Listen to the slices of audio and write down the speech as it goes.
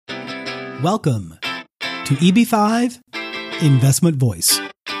Welcome to EB-5 Investment Voice,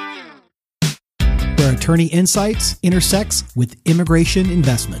 where attorney insights intersects with immigration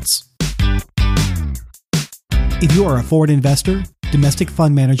investments. If you are a foreign investor, domestic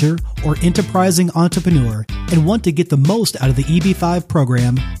fund manager, or enterprising entrepreneur and want to get the most out of the EB-5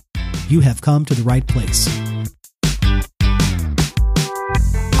 program, you have come to the right place.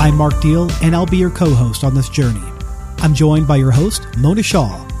 I'm Mark Deal, and I'll be your co-host on this journey. I'm joined by your host, Mona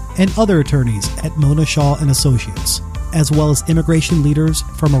Shaw, and other attorneys at Mona Shaw & Associates, as well as immigration leaders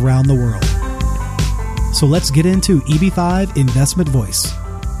from around the world. So let's get into EB-5 Investment Voice.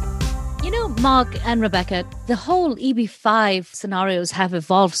 You know, Mark and Rebecca, the whole EB-5 scenarios have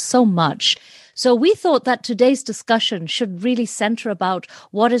evolved so much. So we thought that today's discussion should really center about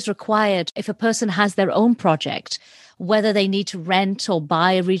what is required if a person has their own project, whether they need to rent or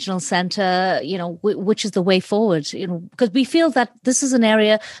buy a regional center, which is the way forward, because we feel that this is an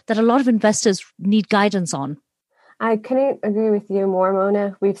area that a lot of investors need guidance on. I couldn't agree with you more,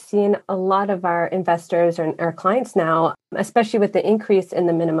 Mona. We've seen a lot of our investors and our clients now, especially with the increase in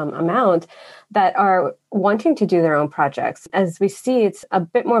the minimum amount, that are wanting to do their own projects. As we see, it's a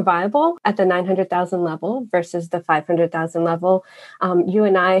bit more viable at the 900,000 level versus the 500,000 level. You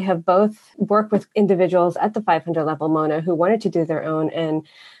and I have both worked with individuals at the 500 level, Mona, who wanted to do their own, and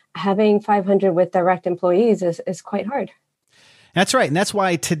having 500 with direct employees is quite hard. That's right. And that's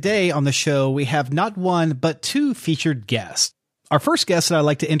why today on the show, we have not one, but two featured guests. Our first guest that I'd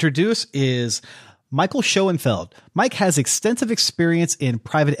like to introduce is Michael Schoenfeld. Mike has extensive experience in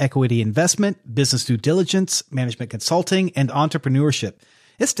private equity investment, business due diligence, management consulting, and entrepreneurship.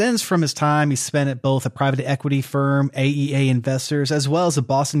 It stems from his time he spent at both a private equity firm, AEA Investors, as well as a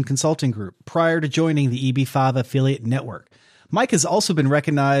Boston consulting group prior to joining the EB-5 affiliate network. Mike has also been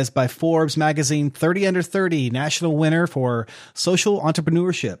recognized by Forbes magazine 30 Under 30 national winner for social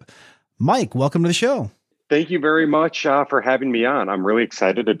entrepreneurship. Mike, welcome to the show. Thank you very much for having me on. I'm really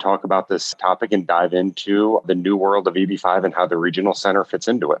excited to talk about this topic and dive into the new world of EB-5 and how the regional center fits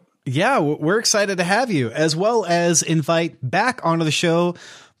into it. Yeah, we're excited to have you, as well as invite back onto the show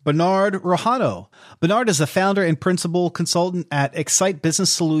Bernard Rojano. Bernard is the founder and principal consultant at Xecute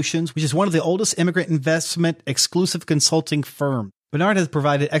Business Solutions, which is one of the oldest immigrant investment exclusive consulting firms. Bernard has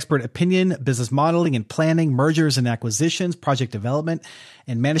provided expert opinion, business modeling and planning, mergers and acquisitions, project development,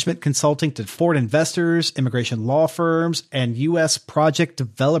 and management consulting to foreign investors, immigration law firms, and U.S. project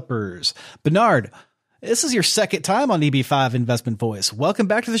developers. Bernard, this is your second time on EB-5 Investment Voice. Welcome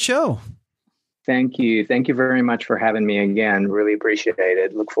back to the show. Thank you. Thank you very much for having me again. Really appreciate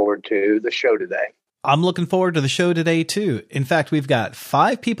it. Look forward to the show today. I'm looking forward to the show today, too. In fact, we've got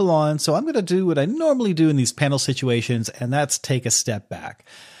 5 people on, so I'm going to do what I normally do in these panel situations, and that's take a step back.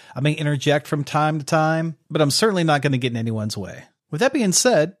 I may interject from time to time, but I'm certainly not going to get in anyone's way. With that being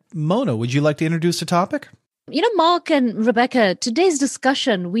said, Mona, would you like to introduce the topic? You know, Mark and Rebecca, today's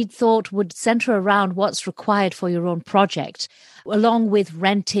discussion we thought would center around what's required for your own project, along with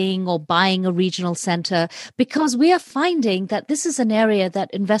renting or buying a regional center, because we are finding that this is an area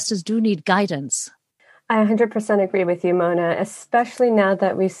that investors do need guidance. I 100% agree with you, Mona, especially now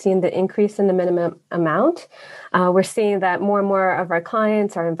that we've seen the increase in the minimum amount. We're seeing that more and more of our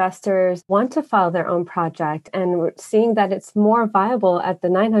clients, our investors, want to file their own project, and we're seeing that it's more viable at the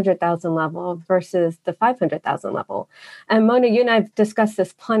 900,000 level versus the 500,000 level. And Mona, you and I have discussed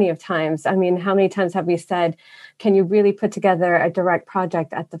this plenty of times. I mean, how many times have we said, can you really put together a direct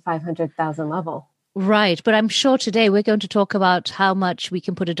project at the 500,000 level? Right. But I'm sure today we're going to talk about how much we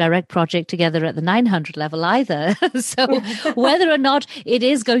can put a direct project together at the 900 level either. So whether or not it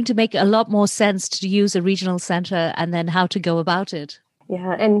is going to make a lot more sense to use a regional center and then how to go about it.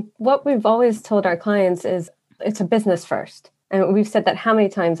 Yeah. And what we've always told our clients is it's a business first. And we've said that how many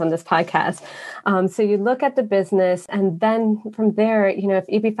times on this podcast. So you look at the business and then from there, if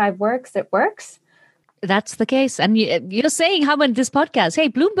EB-5 works, it works. That's the case. And you're saying how in this podcast, hey,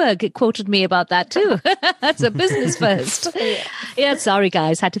 Bloomberg quoted me about that too. That's a business first. Yeah, sorry,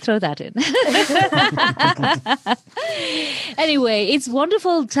 guys. Had to throw that in. Anyway, it's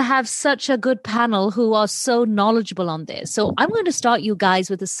wonderful to have such a good panel who are so knowledgeable on this. So I'm going to start you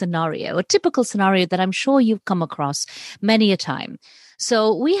guys with a typical scenario that I'm sure you've come across many a time.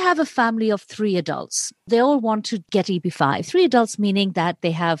 So we have a family of 3 adults. They all want to get EB-5. 3 adults meaning that they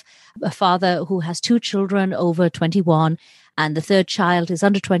have a father who has 2 children over 21 and the third child is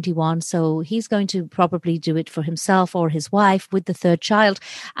under 21. So he's going to probably do it for himself or his wife with the third child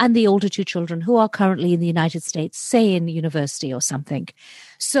and the older 2 children who are currently in the United States, say in university or something.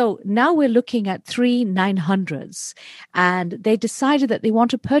 So now we're looking at 3 900s and they decided that they want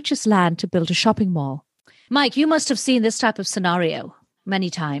to purchase land to build a shopping mall. Mike, you must have seen this type of scenario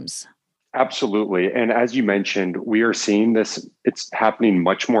many times. Absolutely. And as you mentioned, we are seeing this, it's happening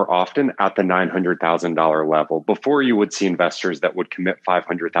much more often at the $900,000 level. Before, you would see investors that would commit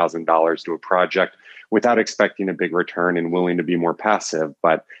 $500,000 to a project without expecting a big return and willing to be more passive.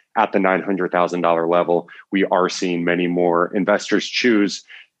 But at the $900,000 level, we are seeing many more investors choose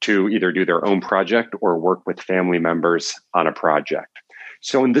to either do their own project or work with family members on a project.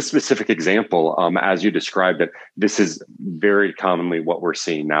 So in this specific example, as you described it, this is very commonly what we're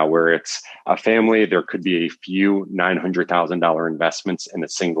seeing now, where it's a family. There could be a few $900,000 investments in a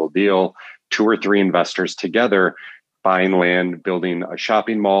single deal, 2 or 3 investors together buying land, building a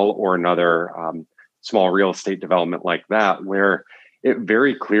shopping mall or another small real estate development like that, where it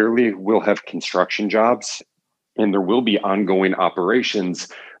very clearly will have construction jobs and there will be ongoing operations.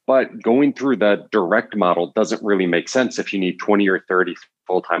 But going through the direct model doesn't really make sense if you need 20 or 30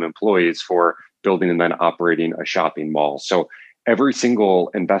 full-time employees for building and then operating a shopping mall. So every single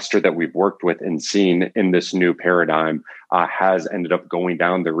investor that we've worked with and seen in this new paradigm has ended up going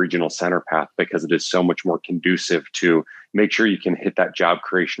down the regional center path because it is so much more conducive to make sure you can hit that job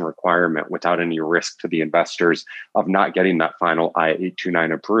creation requirement without any risk to the investors of not getting that final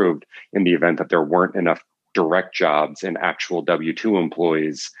I-829 approved in the event that there weren't enough direct jobs and actual W-2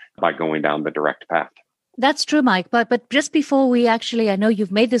 employees by going down the direct path. That's true, Mike. But just before we actually, I know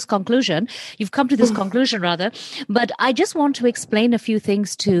you've made this conclusion, you've come to this conclusion rather, but I just want to explain a few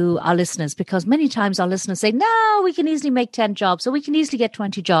things to our listeners, because many times our listeners say, no, we can easily make 10 jobs or we can easily get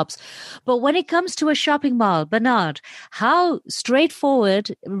 20 jobs. But when it comes to a shopping mall, Bernard, how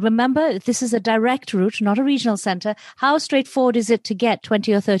straightforward, remember, this is a direct route, not a regional center. How straightforward is it to get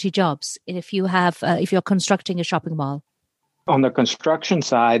 20 or 30 jobs if you have, if you're constructing a shopping mall? On the construction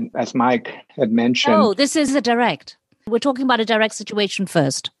side, as Mike had mentioned. Oh, this is a direct. We're talking about a direct situation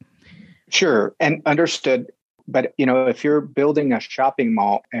first. Sure, and understood. But, if you're building a shopping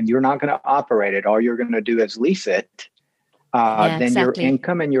mall and you're not going to operate it, all you're going to do is lease it, then exactly. Your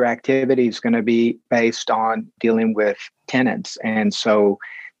income and your activity is going to be based on dealing with tenants. And so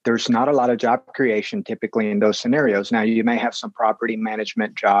there's not a lot of job creation typically in those scenarios. Now, you may have some property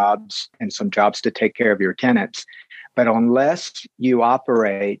management jobs and some jobs to take care of your tenants. But unless you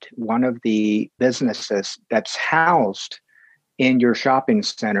operate one of the businesses that's housed in your shopping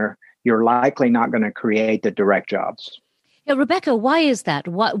center, you're likely not going to create the direct jobs. Yeah, Rebecca, why is that?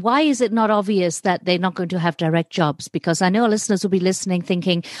 Why is it not obvious that they're not going to have direct jobs? Because I know our listeners will be listening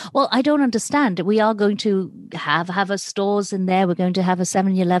thinking, well, I don't understand. We are going to have a stores in there. We're going to have a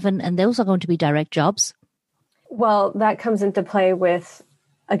 7-Eleven, and those are going to be direct jobs. Well, that comes into play with,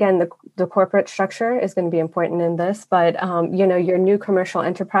 again, the corporate structure is going to be important in this, but your new commercial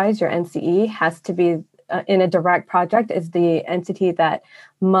enterprise, your NCE, has to be in a direct project is the entity that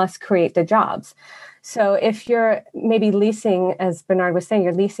must create the jobs. So if you're maybe leasing, as Bernard was saying,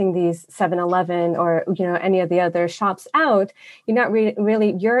 you're leasing these 7-Eleven or any of the other shops out, you're not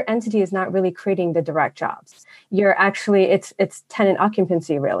really your entity is not really creating the direct jobs. You're actually it's tenant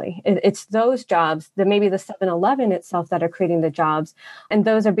occupancy really. It's those jobs that maybe the 7-Eleven itself that are creating the jobs, and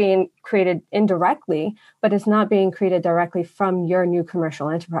those are being created indirectly, but it's not being created directly from your new commercial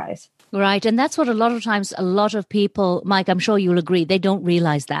enterprise. Right. And that's what a lot of times, a lot of people, Mike, I'm sure you'll agree, they don't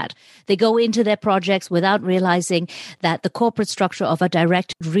realize that. They go into their projects without realizing that the corporate structure of a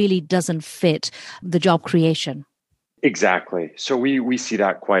direct really doesn't fit the job creation. Exactly. So we see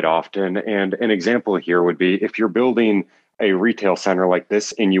that quite often. And an example here would be if you're building a retail center like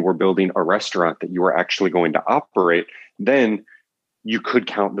this and you were building a restaurant that you were actually going to operate, then you could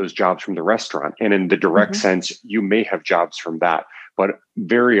count those jobs from the restaurant. And in the direct sense, you may have jobs from that. But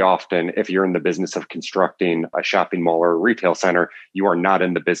very often, if you're in the business of constructing a shopping mall or a retail center, you are not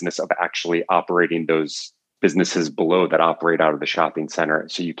in the business of actually operating those businesses below that operate out of the shopping center.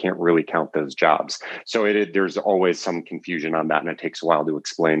 So you can't really count those jobs. So there's always some confusion on that. And it takes a while to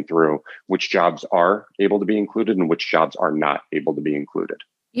explain through which jobs are able to be included and which jobs are not able to be included.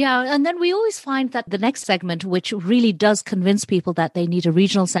 Yeah, and then we always find that the next segment, which really does convince people that they need a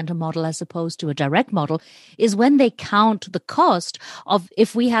regional center model as opposed to a direct model, is when they count the cost of,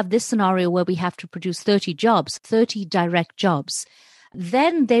 if we have this scenario where we have to produce 30 jobs, 30 direct jobs,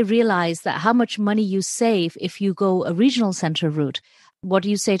 then they realize that how much money you save if you go a regional center route. What do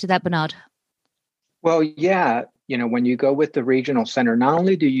you say to that, Bernard? Well, yeah, when you go with the regional center, not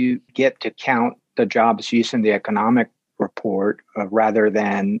only do you get to count the jobs using the economic report rather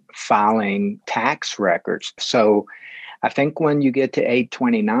than filing tax records. So I think when you get to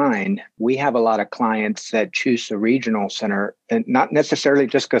 829, we have a lot of clients that choose the regional center, and not necessarily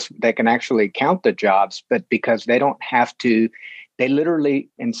just because they can actually count the jobs, but because they don't have to. They literally,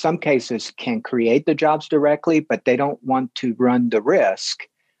 in some cases, can create the jobs directly, but they don't want to run the risk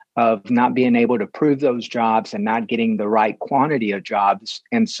of not being able to prove those jobs and not getting the right quantity of jobs.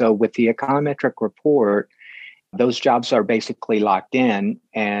 And so with the econometric report, those jobs are basically locked in,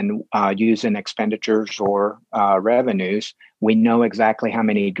 and using expenditures or revenues, we know exactly how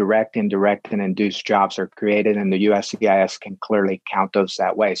many direct, indirect, and induced jobs are created, and the USCIS can clearly count those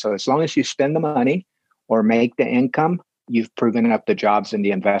that way. So as long as you spend the money or make the income, you've proven up the jobs and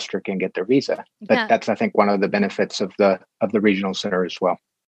the investor can get their visa. But that's, I think, one of the benefits of the regional center as well.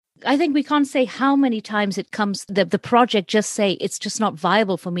 I think we can't say how many times it comes, the project just say, it's just not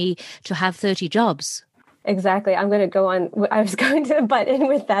viable for me to have 30 jobs. Exactly. I'm going to go on. I was going to butt in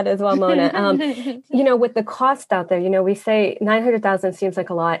with that as well, Mona. With the cost out there, we say 900,000 seems like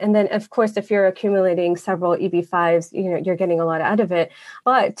a lot. And then, of course, if you're accumulating several EB-5s, you're getting a lot out of it.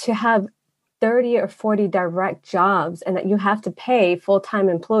 But to have 30 or 40 direct jobs and that you have to pay full-time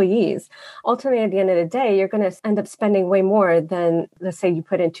employees, ultimately, at the end of the day, you're going to end up spending way more than, let's say you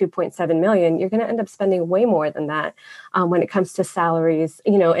put in 2.7 million, you're going to end up spending way more than that when it comes to salaries,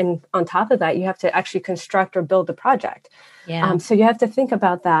 and on top of that, you have to actually construct or build the project. Yeah. So you have to think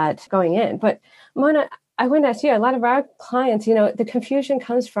about that going in. But Mona, I want to ask you, a lot of our clients, the confusion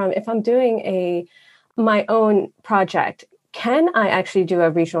comes from, if I'm doing my own project, can I actually do a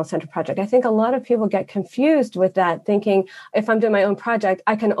regional center project? I think a lot of people get confused with that, thinking if I'm doing my own project,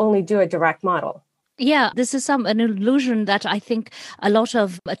 I can only do a direct model. Yeah, this is an illusion that I think a lot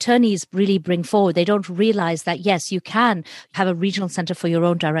of attorneys really bring forward. They don't realize that, yes, you can have a regional center for your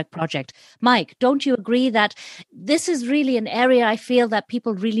own direct project. Mike, don't you agree that this is really an area I feel that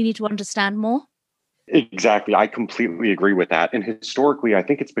people really need to understand more? Exactly. I completely agree with that. And historically, I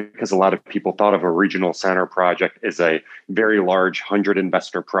think it's because a lot of people thought of a regional center project as a very large 100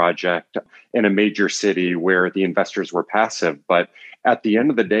 investor project in a major city where the investors were passive. But at the end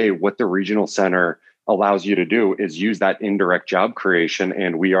of the day, what the regional center allows you to do is use that indirect job creation.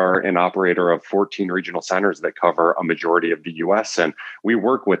 And we are an operator of 14 regional centers that cover a majority of the US. And we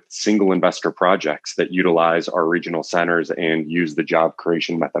work with single investor projects that utilize our regional centers and use the job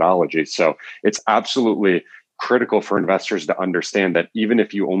creation methodology. So it's absolutely critical for investors to understand that even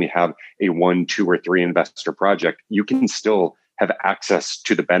if you only have a 1, 2, or 3 investor project, you can still have access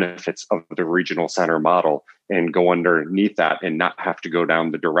to the benefits of the regional center model and go underneath that and not have to go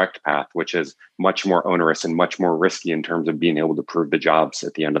down the direct path, which is much more onerous and much more risky in terms of being able to prove the jobs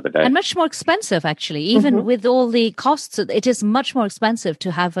at the end of the day. And much more expensive, actually. Even with all the costs, it is much more expensive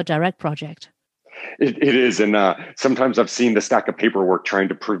to have a direct project. It is. And sometimes I've seen the stack of paperwork trying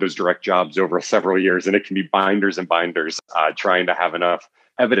to prove those direct jobs over several years, and it can be binders and binders trying to have enough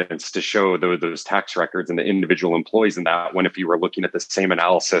evidence to show those tax records and the individual employees, and that when if you were looking at the same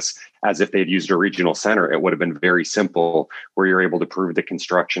analysis as if they'd used a regional center, it would have been very simple, where you're able to prove the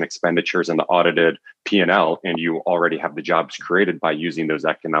construction expenditures and the audited P&L, and you already have the jobs created by using those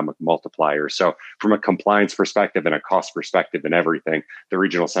economic multipliers. So from a compliance perspective and a cost perspective and everything, the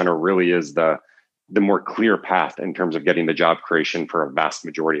regional center really is the more clear path in terms of getting the job creation for a vast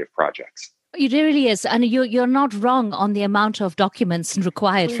majority of projects. It really is. And you're not wrong on the amount of documents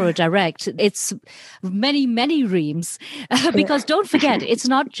required for a direct. It's many, many reams. Because don't forget, it's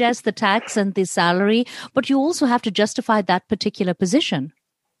not just the tax and the salary, but you also have to justify that particular position.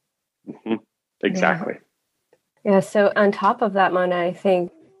 Mm-hmm. Exactly. Yeah. So on top of that, Mona, I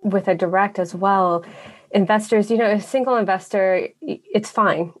think with a direct as well, investors, a single investor, it's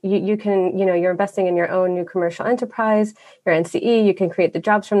fine. You can, you're investing in your own new commercial enterprise, your NCE, you can create the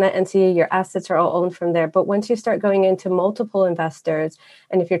jobs from that NCE, your assets are all owned from there. But once you start going into multiple investors,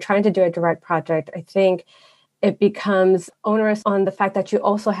 and if you're trying to do a direct project, I think it becomes onerous on the fact that you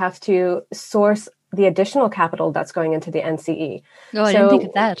also have to source the additional capital that's going into the NCE. Oh, I didn't think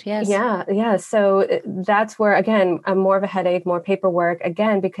of that. Yes. Yeah. So that's where, again, more of a headache, more paperwork,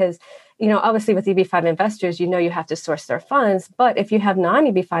 again, because, obviously with EB-5 investors, you have to source their funds. But if you have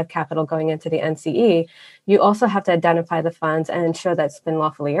non-EB-5 capital going into the NCE, you also have to identify the funds and show that's been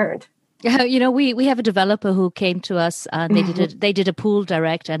lawfully earned. We have a developer who came to us and they did a pool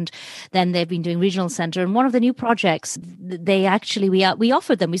direct, and then they've been doing regional center. And one of the new projects, we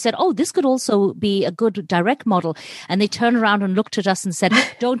offered them. We said, oh, this could also be a good direct model. And they turned around and looked at us and said,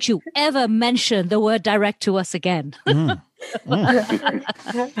 don't you ever mention the word direct to us again.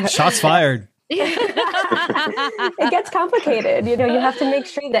 Shots fired. It gets complicated. You have to make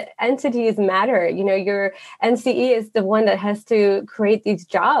sure that entities matter. Your NCE is the one that has to create these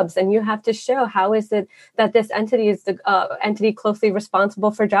jobs, and you have to show how is it that this entity is the entity closely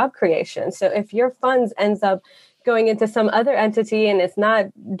responsible for job creation. So if your funds ends up going into some other entity and it's not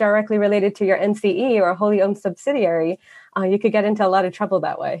directly related to your NCE or a wholly owned subsidiary, you could get into a lot of trouble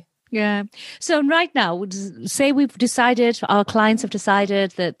that way. Yeah. So right now, say we've decided, our clients have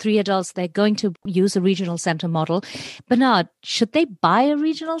decided that 3 adults, they're going to use a regional center model. Bernard, should they buy a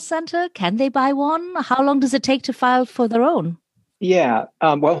regional center? Can they buy one? How long does it take to file for their own? Yeah,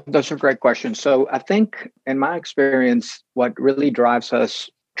 well, those are great questions. So I think in my experience, what really drives us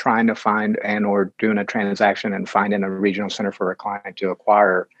trying to find and or doing a transaction and finding a regional center for a client to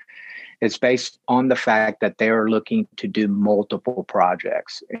acquire, it's based on the fact that they're looking to do multiple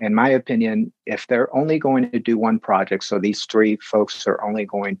projects. In my opinion, if they're only going to do one project, so these 3 folks are only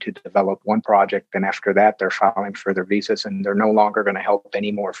going to develop one project, and after that, they're filing for their visas and they're no longer going to help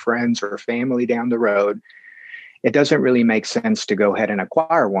any more friends or family down the road, it doesn't really make sense to go ahead and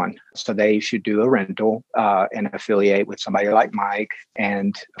acquire one. So they should do a rental and affiliate with somebody like Mike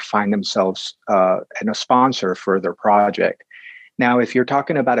and find themselves and a sponsor for their project. Now, if you're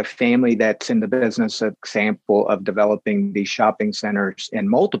talking about a family that's in the business, example, of developing these shopping centers in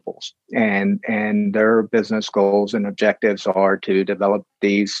multiples, and their business goals and objectives are to develop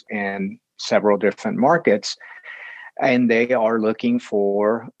these in several different markets, and they are looking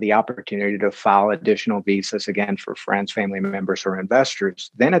for the opportunity to file additional visas, again, for friends, family members, or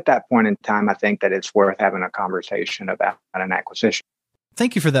investors, then at that point in time, I think that it's worth having a conversation about an acquisition.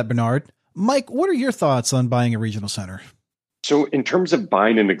 Thank you for that, Bernard. Mike, what are your thoughts on buying a regional center? So in terms of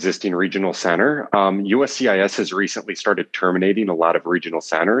buying an existing regional center, USCIS has recently started terminating a lot of regional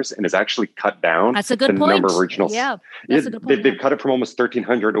centers and has actually cut down the number of regional. Yeah, that's a good point. They've cut it from almost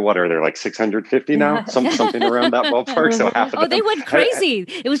 1,300 to what are there, like 650 now? Something around that ballpark. So half of them. They went crazy.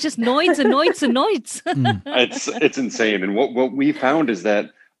 It was just noids and noids and noids. It's insane. And what we found is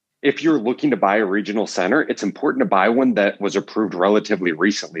that if you're looking to buy a regional center, it's important to buy one that was approved relatively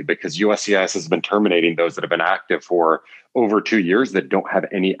recently, because USCIS has been terminating those that have been active for over 2 years that don't have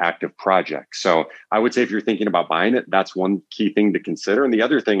any active projects. So I would say if you're thinking about buying it, that's one key thing to consider. And the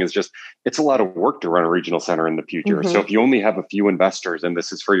other thing is just, it's a lot of work to run a regional center in the future. Mm-hmm. So if you only have a few investors and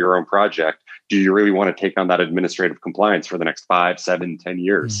this is for your own project, do you really want to take on that administrative compliance for the next 5, 7, 10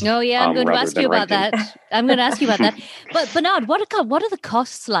 years? Oh, yeah, I'm going to ask you about that. But Bernard, what are the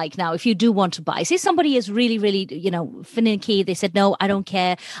costs like now if you do want to buy? Say somebody is really, really, finicky. They said, no, I don't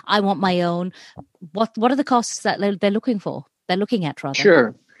care. I want my own. What are the costs that they're looking for? They're looking at, rather.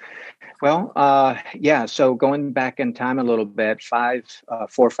 Sure. Well, so going back in time a little bit, 4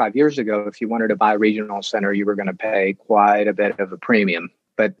 or 5 years ago, if you wanted to buy a regional center, you were going to pay quite a bit of a premium.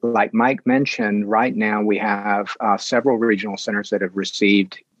 But like Mike mentioned, right now we have several regional centers that have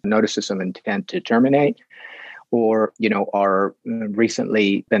received notices of intent to terminate, or, are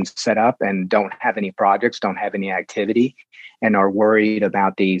recently been set up and don't have any projects, don't have any activity, and are worried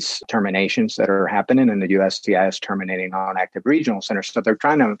about these terminations that are happening in the USCIS terminating non-active regional centers. So they're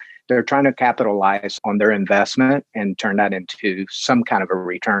trying to capitalize on their investment and turn that into some kind of a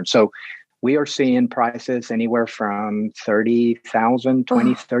return. So we are seeing prices anywhere from $30,000,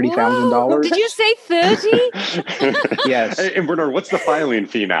 $30,000. Did you say 30? Yes. And Bernard, what's the filing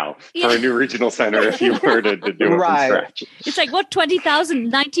fee now for a new regional center if you were to do it from scratch? It's like, what,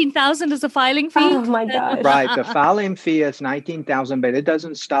 20,000, 19,000 is a filing fee? Oh my gosh. Right. The filing fee is $19,000, but it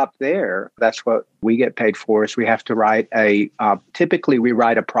doesn't stop there. That's what we get paid for, is we have to write typically we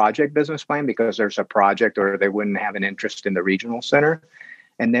write a project business plan because there's a project or they wouldn't have an interest in the regional center.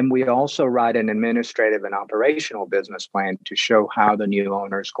 And then we also write an administrative and operational business plan to show how the new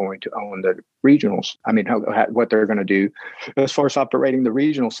owner is going to own the regionals. I mean, what they're going to do as far as operating the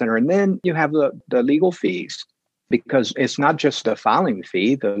regional center. And then you have the legal fees, because it's not just the filing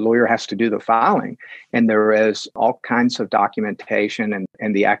fee. The lawyer has to do the filing. And there is all kinds of documentation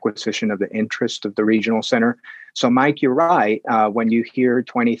and the acquisition of the interest of the regional center. So, Mike, you're right. When you hear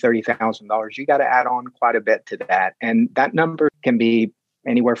 $20,000, $30,000, you got to add on quite a bit to that. And that number can be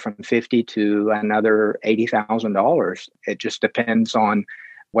anywhere from $50,000 to another $80,000. It just depends on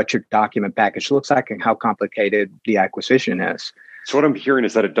what your document package looks like and how complicated the acquisition is. So what I'm hearing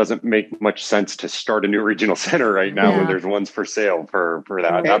is that it doesn't make much sense to start a new regional center right now when there's ones for sale for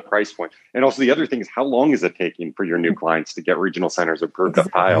that price point. And also the other thing is, how long is it taking for your new clients to get regional centers approved to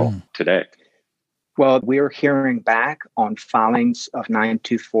file today? Well, we're hearing back on filings of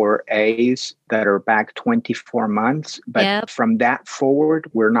 924As that are back 24 months. But from that forward,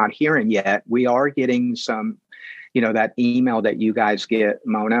 we're not hearing yet. We are getting some, that email that you guys get,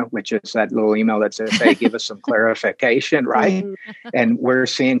 Mona, which is that little email that says, hey, give us some clarification, right? And we're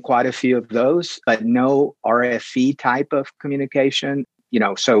seeing quite a few of those, but no RFE type of communication,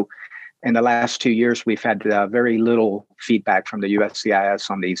 so in the last 2 years, we've had very little feedback from the USCIS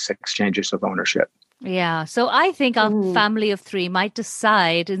on these exchanges of ownership. Yeah. So I think our family of three might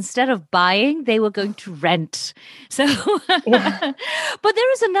decide instead of buying, they were going to rent. So, Yeah. but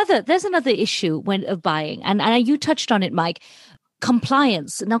there's another issue when of buying. And you touched on it, Mike.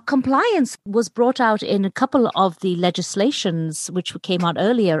 Compliance. Now, compliance was brought out in a couple of the legislations which came out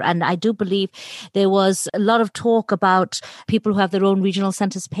earlier. And I do believe there was a lot of talk about people who have their own regional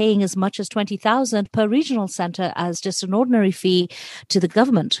centers paying as much as 20,000 per regional center as just an ordinary fee to the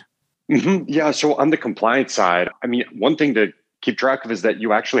government. Yeah. So on the compliance side, I mean, one thing to keep track of is that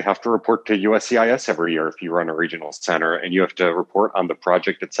you actually have to report to USCIS every year if you run a regional center, and you have to report on the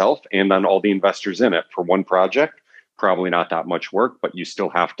project itself and on all the investors in it. For one project, probably not that much work, but you still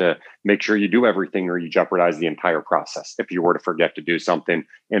have to make sure you do everything or you jeopardize the entire process if you were to forget to do something,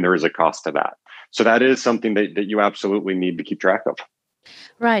 and there is a cost to that. So that is something that you absolutely need to keep track of.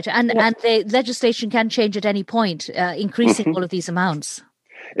 Right. And the legislation can change at any point, increasing all of these amounts.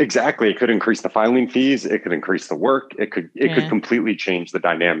 Exactly. It could increase the filing fees. It could increase the work. It could completely change the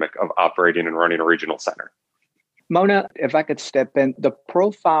dynamic of operating and running a regional center. Mona, if I could step in, the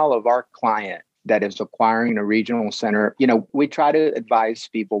profile of our client that is acquiring a regional center, we try to advise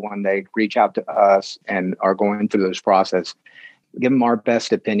people when they reach out to us and are going through this process, give them our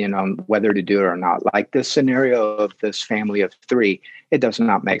best opinion on whether to do it or not. Like this scenario of this family of three, it does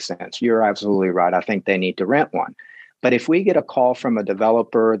not make sense. You're absolutely right. I think they need to rent one. But if we get a call from a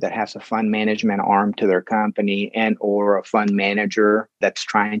developer that has a fund management arm to their company and or a fund manager that's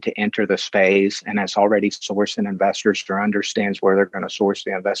trying to enter the space and has already sourcing investors or understands where they're going to source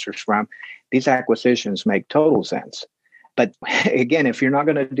the investors from, these acquisitions make total sense. But again, if you're not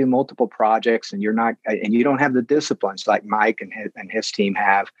going to do multiple projects and you don't have the disciplines like Mike and his team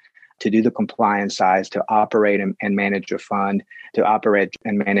have to do the compliance size, to operate and manage a fund, to operate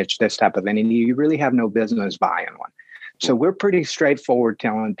and manage this type of entity, you really have no business buying one. So we're pretty straightforward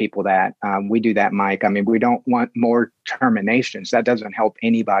telling people that. We do that, Mike. I mean, we don't want more terminations. That doesn't help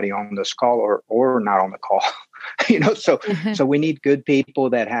anybody on this call or not on the call. So we need good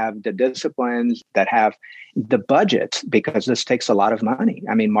people that have the disciplines, that have the budgets, because this takes a lot of money.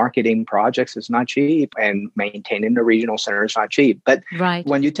 I mean, marketing projects is not cheap, and maintaining the regional center is not cheap. But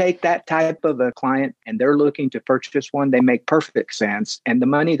when you take that type of a client and they're looking to purchase one, they make perfect sense. And the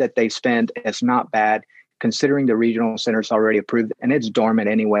money that they spend is not bad, considering the regional center is already approved and it's dormant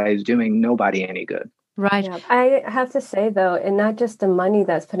anyway, is doing nobody any good. Right. Yeah. I have to say, though, and not just the money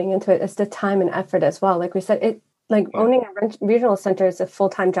that's putting into it, it's the time and effort as well. Like we said, owning a regional center is a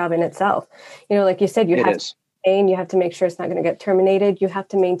full-time job in itself. Like you said, you have to make sure it's not going to get terminated. You have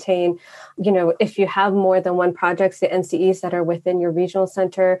to maintain, if you have more than one project, the NCEs that are within your regional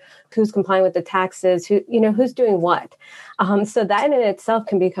center, who's complying with the taxes, who's doing what. So that in itself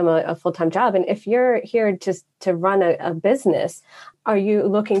can become a full-time job. And if you're here to run a business, are you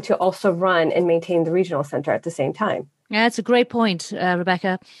looking to also run and maintain the regional center at the same time? Yeah, that's a great point,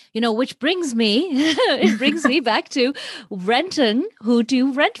 Rebecca. Which brings me back to renting. Who do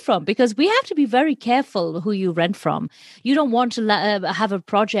you rent from? Because we have to be very careful who you rent from. You don't want to have a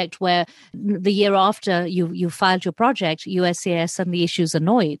project where the year after you filed your project, USCIS suddenly issues a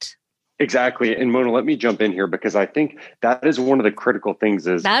NOID. Exactly. And Mona, let me jump in here, because I think that is one of the critical things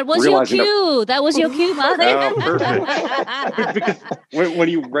is that was your cue. That was your cue, Mother. Oh, perfect. Because when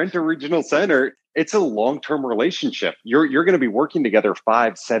you rent a regional center, it's a long-term relationship. You're going to be working together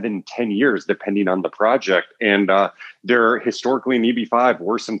 5, 7, 10 years, depending on the project. And there historically in EB-5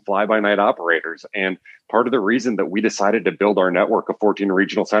 were some fly-by-night operators. And part of the reason that we decided to build our network of 14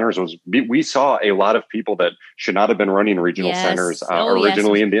 regional centers was we saw a lot of people that should not have been running regional centers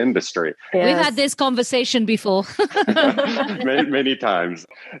originally in the industry. Yes. We've had this conversation before. many times.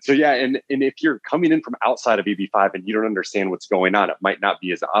 So yeah, and if you're coming in from outside of EB-5 and you don't understand what's going on, it might not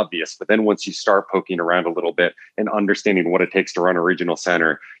be as obvious. But then once you start poking around a little bit and understanding what it takes to run a regional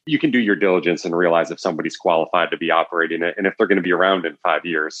center, you can do your diligence and realize if somebody's qualified to be operating it and if they're going to be around in 5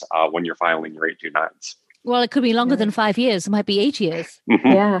 years when you're filing your 829s. Well, it could be longer than 5 years. It might be 8 years.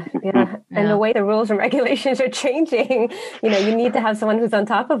 Yeah. And the way the rules and regulations are changing, you need to have someone who's on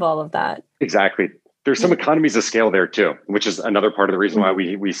top of all of that. Exactly. There's some economies of scale there too, which is another part of the reason why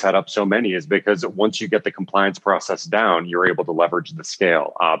we set up so many, is because once you get the compliance process down, you're able to leverage the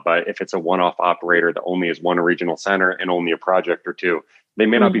scale. But if it's a one-off operator that only has one regional center and only a project or two, they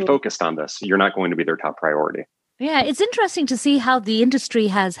may not be focused on this. You're not going to be their top priority. Yeah, it's interesting to see how the industry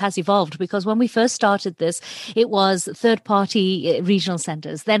has evolved, because when we first started this, it was third-party regional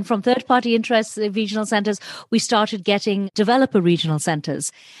centers. Then from third-party interest regional centers, we started getting developer regional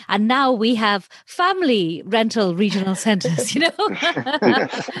centers. And now we have family rental regional centers, you know?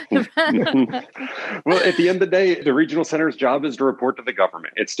 Well, at the end of the day, the regional center's job is to report to the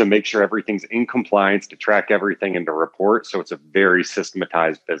government. It's to make sure everything's in compliance, to track everything and to report. So it's a very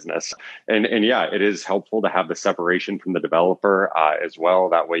systematized business. And yeah, it is helpful to have the separation from the developer as well.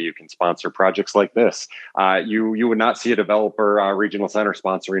 That way you can sponsor projects like this. You would not see a developer regional center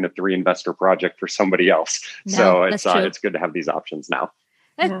sponsoring a 3-investor project for somebody else. No, so it's good to have these options now.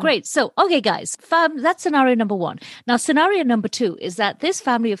 Great. So, okay, guys, that's scenario number 1. Now, scenario number 2 is that this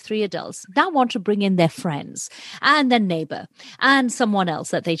family of 3 adults now want to bring in their friends and their neighbor and someone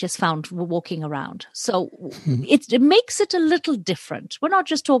else that they just found walking around. So it makes it a little different. We're not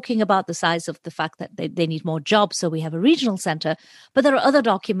just talking about the size of the fact that they need more jobs, so we have a regional center, but there are other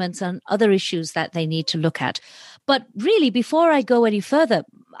documents and other issues that they need to look at. But really, before I go any further,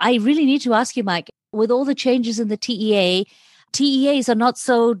 I really need to ask you, Mike, with all the changes in the TEAs are not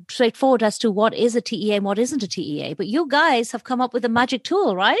so straightforward as to what is a TEA and what isn't a TEA. But you guys have come up with a magic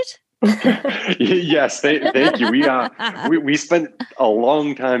tool, right? Yes, thank you. We spent a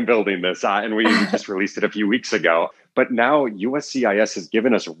long time building this, and we just released it a few weeks ago. But now USCIS has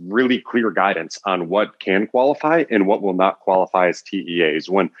given us really clear guidance on what can qualify and what will not qualify as TEAs,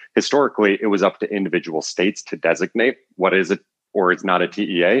 when historically it was up to individual states to designate what is it or is not a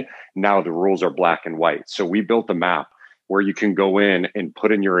TEA. Now the rules are black and white. So we built a map where you can go in and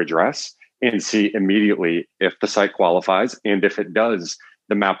put in your address and see immediately if the site qualifies. And if it does,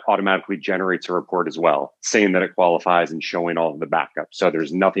 the map automatically generates a report as well, saying that it qualifies and showing all of the backup. So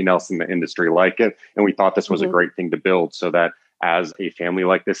there's nothing else in the industry like it. And we thought this was a great thing to build, so that as a family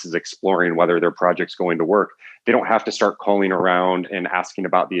like this is exploring whether their project's going to work, they don't have to start calling around and asking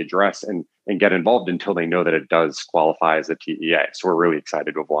about the address and get involved until they know that it does qualify as a TEA. So we're really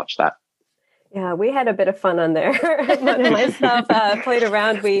excited to have launched that. Yeah, we had a bit of fun on there. Mona and myself played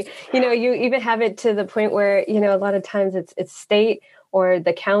around. You even have it to the point where, a lot of times it's state or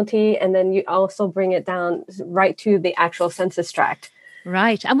the county, and then you also bring it down right to the actual census tract.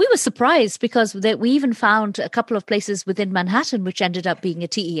 Right. And we were surprised because we even found a couple of places within Manhattan which ended up being a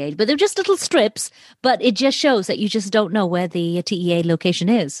TEA, but they're just little strips, but it just shows that you just don't know where the TEA location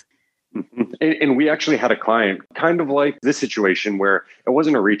is. And we actually had a client kind of like this situation where it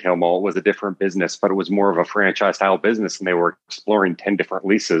wasn't a retail mall, it was a different business, but it was more of a franchise style business. And they were exploring 10 different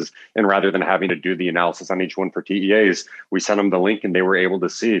leases. And rather than having to do the analysis on each one for TEAs, we sent them the link and they were able to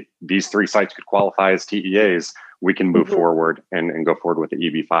see these 3 sites could qualify as TEAs. We can move forward and go forward with the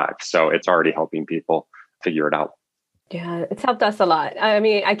EB-5. So it's already helping people figure it out. Yeah, it's helped us a lot. I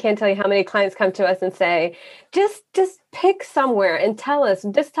mean, I can't tell you how many clients come to us and say, just pick somewhere and tell us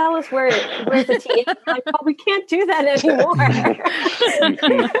where's the TA. Like, oh, we can't do that anymore.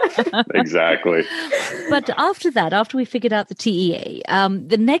 Exactly. But after we figured out the TEA,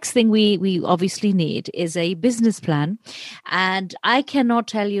 the next thing we obviously need is a business plan. And I cannot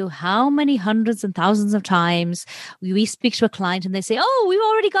tell you how many hundreds and thousands of times we speak to a client and they say, oh, we've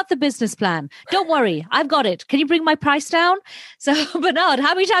already got the business plan. Don't worry, I've got it. Can you bring my price down? So, Bernard,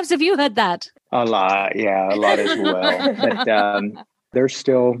 how many times have you heard that? A lot. Yeah, a lot as well. But there's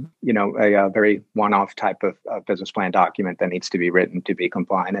still, a very one-off type of business plan document that needs to be written to be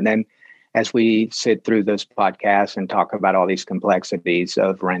compliant. And then as we sit through this podcast and talk about all these complexities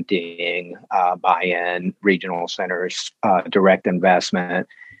of renting, buy-in, regional centers, direct investment,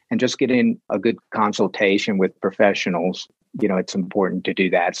 and just getting a good consultation with professionals, it's important to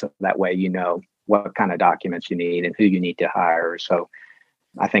do that. So that way, what kind of documents you need and who you need to hire. So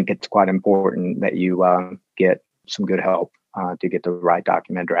I think it's quite important that you get some good help to get the right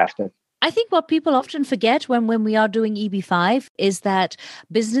document drafted. I think what people often forget when we are doing EB-5 is that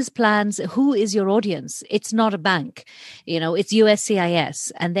business plans, who is your audience? It's not a bank, it's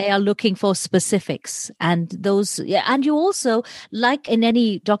USCIS, and they are looking for specifics. And you also, like in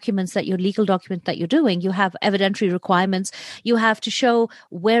any documents your legal document that you're doing, you have evidentiary requirements. You have to show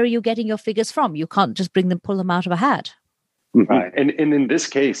where are you getting your figures from. You can't just pull them out of a hat. Right. And in this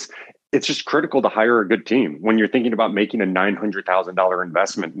case, it's just critical to hire a good team. When you're thinking about making a $900,000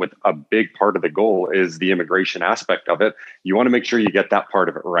 investment, with a big part of the goal is the immigration aspect of it, you want to make sure you get that part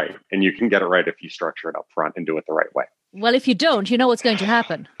of it right. And you can get it right if you structure it up front and do it the right way. Well, if you don't, you know what's going to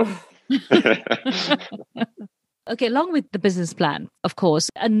happen. Okay, along with the business plan, of course,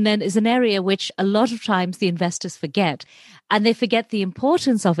 and then is an area which a lot of times the investors forget, and they forget the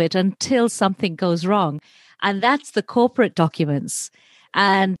importance of it until something goes wrong. And that's the corporate documents.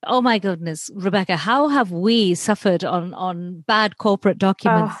 And oh my goodness, Rebecca, how have we suffered on bad corporate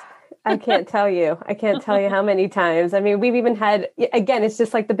documents? I can't tell you. I can't tell you how many times. I mean, we've even had, again, it's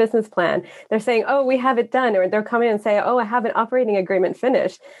just like the business plan. They're saying, oh, we have it done. Or they're coming and say, oh, I have an operating agreement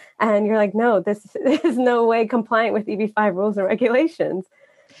finished. And you're like, no, this is no way compliant with EB-5 rules and regulations.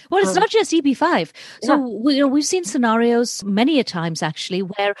 Well, it's not just EB-5. So Yeah. we've seen scenarios many a times, actually,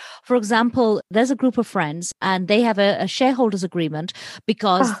 where, for example, there's a group of friends and they have a shareholders agreement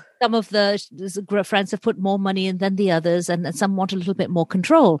because some of the friends have put more money in than the others, and some want a little bit more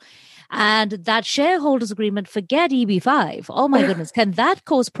control. And that shareholders agreement, forget EB-5. Oh my goodness, can that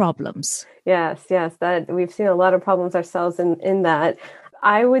cause problems? Yes, that we've seen a lot of problems ourselves in that.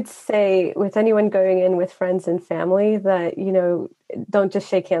 I would say with anyone going in with friends and family that, don't just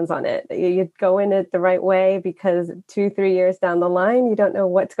shake hands on it. You go in it the right way, because 2-3 years down the line, you don't know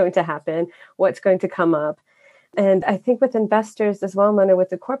what's going to happen, what's going to come up. And I think with investors as well, Mona,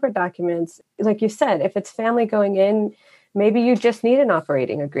 with the corporate documents, like you said, if it's family going in, maybe you just need an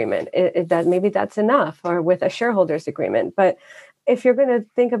operating agreement. Maybe that's enough, or with a shareholders agreement. But if you're going to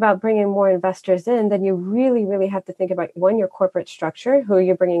think about bringing more investors in, then you really, really have to think about, one, your corporate structure, who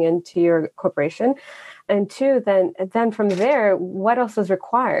you're bringing into your corporation, and two, then from there, what else is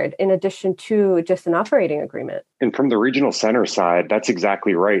required in addition to just an operating agreement? And from the regional center side, that's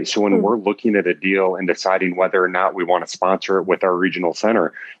exactly right. So when we're looking at a deal and deciding whether or not we want to sponsor it with our regional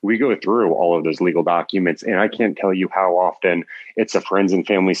center, we go through all of those legal documents. And I can't tell you how often it's a friends and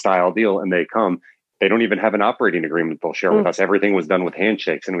family style deal and they don't even have an operating agreement they'll share with us. Everything was done with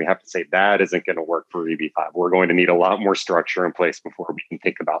handshakes. And we have to say that isn't going to work for EB-5. We're going to need a lot more structure in place before we can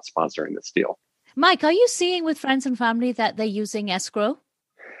think about sponsoring this deal. Mike, are you seeing with friends and family that they're using escrow?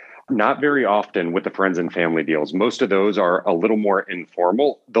 Not very often with the friends and family deals. Most of those are a little more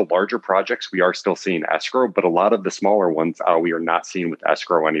informal. The larger projects, we are still seeing escrow, but a lot of the smaller ones, we are not seeing with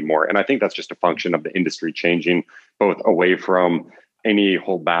escrow anymore. And I think that's just a function of the industry changing, both away from any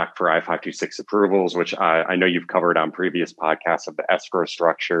holdback for I-526 approvals, which I know you've covered on previous podcasts of the escrow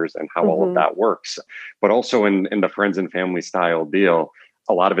structures and how all of that works. But also in the friends and family style deal,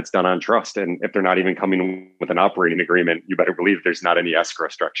 a lot of it's done on trust. And if they're not even coming with an operating agreement, you better believe there's not any escrow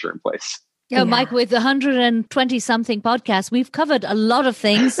structure in place. Yeah, Mike, with 120 something podcasts, we've covered a lot of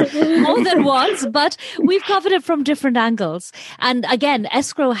things more than once, but we've covered it from different angles. And again,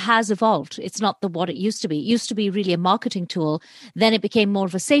 escrow has evolved. It's not what it used to be. It used to be really a marketing tool. Then it became more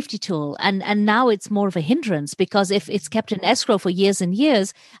of a safety tool. And now it's more of a hindrance, because if it's kept in escrow for years and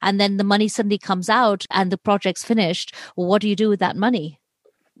years, and then the money suddenly comes out and the project's finished, well, what do you do with that money?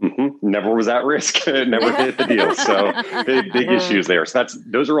 Never was at risk, never hit the deal. So big issues there. So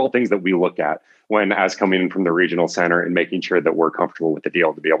those are all things that we look at as coming in from the regional center and making sure that we're comfortable with the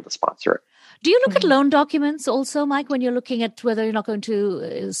deal to be able to sponsor it. Do you look at loan documents also, Mike, when you're looking at whether you're not going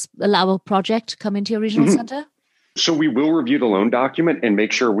to allow a project to come into your regional center? So we will review the loan document and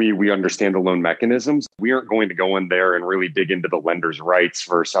make sure we understand the loan mechanisms. We aren't going to go in there and really dig into the lender's rights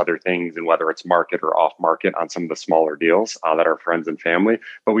versus other things and whether it's market or off market on some of the smaller deals that are friends and family.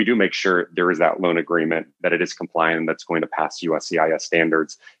 But we do make sure there is that loan agreement, that it is compliant, and that's going to pass USCIS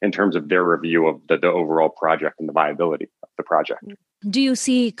standards in terms of their review of the overall project and the viability of the project. Do you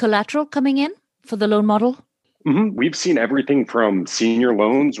see collateral coming in for the loan model? We've seen everything from senior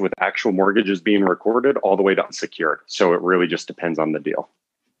loans with actual mortgages being recorded all the way to unsecured. So it really just depends on the deal.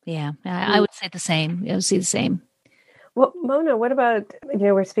 Yeah, I would say the same. I would see the same. Well, Mona, what about,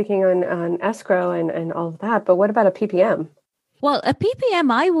 we're speaking on escrow and all of that, but what about a PPM? Well, a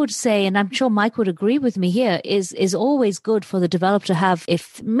PPM, I would say, and I'm sure Mike would agree with me here, is always good for the developer to have,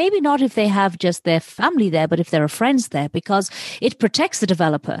 if maybe not if they have just their family there, but if there are friends there, because it protects the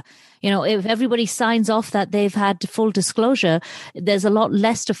developer. If everybody signs off that they've had full disclosure, there's a lot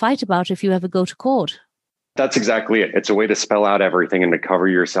less to fight about if you ever go to court. That's exactly it. It's a way to spell out everything and to cover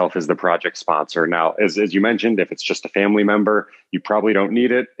yourself as the project sponsor. Now, as you mentioned, if it's just a family member, you probably don't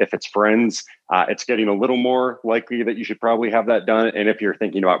need it. If it's friends, it's getting a little more likely that you should probably have that done. And if you're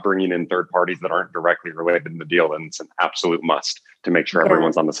thinking about bringing in third parties that aren't directly related to the deal, then it's an absolute must to make sure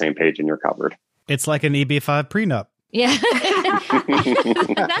everyone's on the same page and you're covered. It's like an EB-5 prenup. Yeah,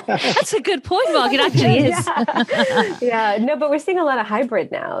 that's a good point, Mark. It actually is. No, but we're seeing a lot of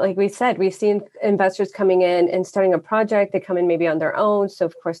hybrid now. Like we said, we've seen investors coming in and starting a project. They come in maybe on their own. So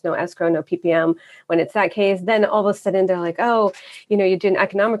of course, no escrow, no PPM. When it's that case, then all of a sudden they're like, oh, you do an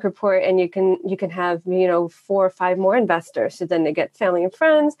economic report and you can have, 4 or 5 more investors. So then they get family and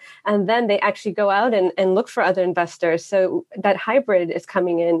friends, and then they actually go out and look for other investors. So that hybrid is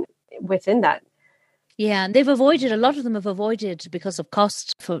coming in within that. Yeah, and a lot of them have avoided because of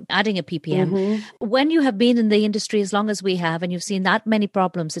cost for adding a PPM. Mm-hmm. When you have been in the industry as long as we have, and you've seen that many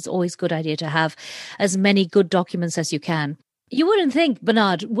problems, it's always a good idea to have as many good documents as you can. You wouldn't think,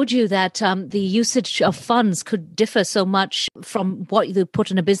 Bernard, would you, that the usage of funds could differ so much from what you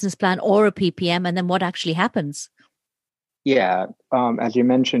put in a business plan or a PPM and then what actually happens? Yeah, as you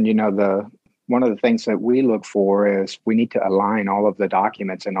mentioned, one of the things that we look for is we need to align all of the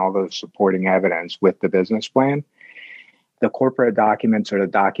documents and all the supporting evidence with the business plan. The corporate documents are the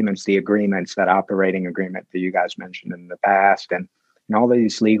documents, the agreements, that operating agreement that you guys mentioned in the past, and all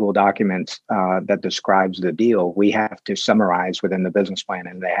these legal documents that describes the deal, we have to summarize within the business plan,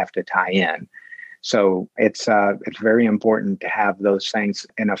 and they have to tie in. So it's very important to have those things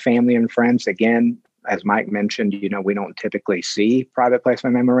in a family and friends. Again, as Mike mentioned, we don't typically see private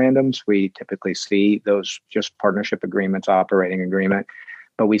placement memorandums. We typically see those just partnership agreements, operating agreement.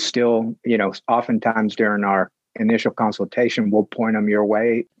 But we still, oftentimes during our initial consultation, we'll point them your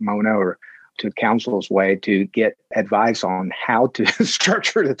way, Mona, or to counsel's way, to get advice on how to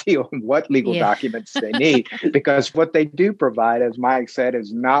structure the deal and what legal documents they need. Because what they do provide, as Mike said,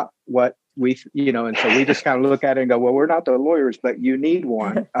 is not what we, and so we just kind of look at it and go, well, we're not the lawyers, but you need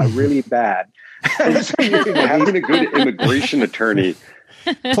one really bad. So having a good immigration attorney.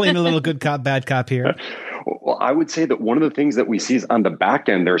 Playing a little good cop, bad cop here. Well, I would say that one of the things that we see is on the back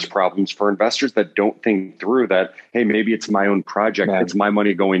end, there's problems for investors that don't think through that, hey, maybe it's my own project. It's my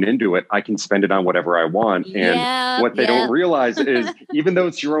money going into it. I can spend it on whatever I want. And what they don't realize is even though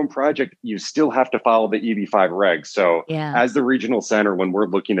it's your own project, you still have to follow the EB-5 regs. So as the regional center, when we're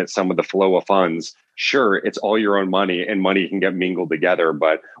looking at some of the flow of funds, sure, it's all your own money and money can get mingled together.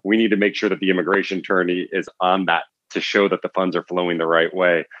 But we need to make sure that the immigration attorney is on that to show that the funds are flowing the right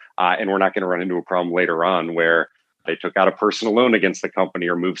way. And we're not going to run into a problem later on where they took out a personal loan against the company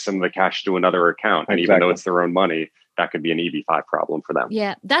or moved some of the cash to another account. And even though it's their own money, that could be an EB-5 problem for them.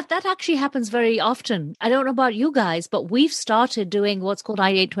 Yeah, that actually happens very often. I don't know about you guys, but we've started doing what's called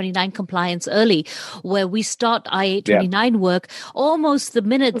I-829 compliance early, where we start I-829 work almost the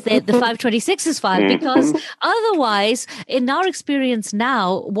minute the 526 is filed, because otherwise, in our experience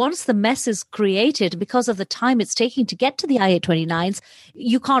now, once the mess is created, because of the time it's taking to get to the I-829s,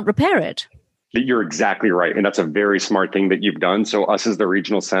 you can't repair it. You're exactly right. And that's a very smart thing that you've done. So us as the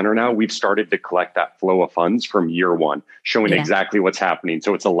regional center now, we've started to collect that flow of funds from year one, showing exactly what's happening.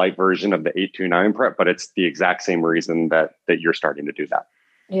 So it's a light version of the 829 prep, but it's the exact same reason that you're starting to do that.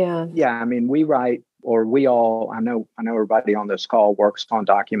 Yeah. Yeah. I mean, we write, or we all, I know everybody on this call works on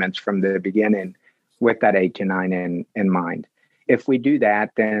documents from the beginning with that 829 in mind. If we do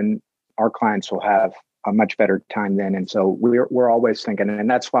that, then our clients will have a much better time then. And so we're always thinking, and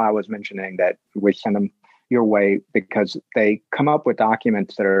that's why I was mentioning that we send them your way, because they come up with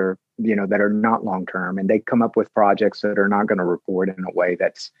documents that are, that are not long-term, and they come up with projects that are not going to report in a way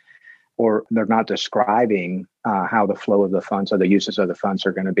or they're not describing how the flow of the funds or the uses of the funds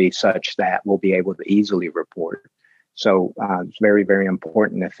are going to be such that we'll be able to easily report. So it's very, very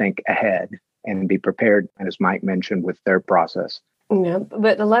important to think ahead and be prepared, as Mike mentioned, with their process. Yeah,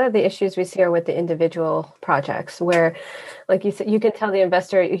 but a lot of the issues we see are with the individual projects where, like you said, you can tell the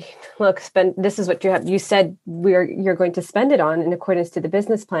investor, look, this is what you have. You said you're going to spend it on in accordance to the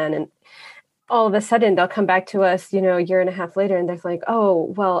business plan. And all of a sudden they'll come back to us, a year and a half later, and they're like,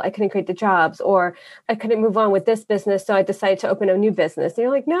 oh, well, I couldn't create the jobs, or I couldn't move on with this business, so I decided to open a new business. And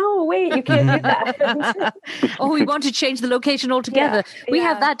you're like, no, wait, you can't do that. Oh, we want to change the location altogether. We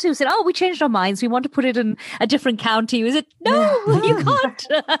have that too. Said, oh, we changed our minds. We want to put it in a different county. Was it? No, you can't.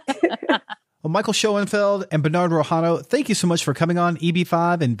 Well, Michael Schoenfeld and Bernard Rojano, thank you so much for coming on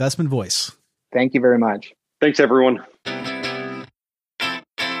EB-5 Investment Voice. Thank you very much. Thanks, everyone.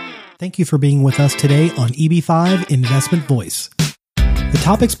 Thank you for being with us today on EB-5 Investment Voice. The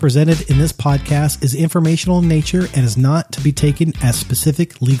topics presented in this podcast is informational in nature and is not to be taken as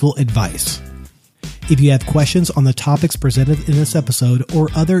specific legal advice. If you have questions on the topics presented in this episode or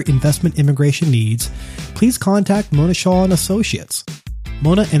other investment immigration needs, please contact Mona Shaw & Associates.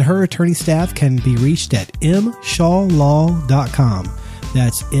 Mona and her attorney staff can be reached at mshawlaw.com.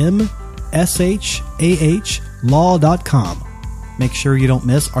 That's mshawlaw.com. Make sure you don't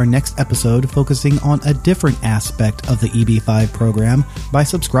miss our next episode focusing on a different aspect of the EB-5 program by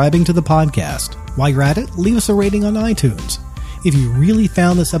subscribing to the podcast. While you're at it, leave us a rating on iTunes. If you really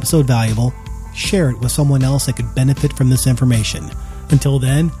found this episode valuable, share it with someone else that could benefit from this information. Until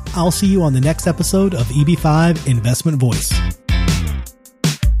then, I'll see you on the next episode of EB-5 Investment Voice.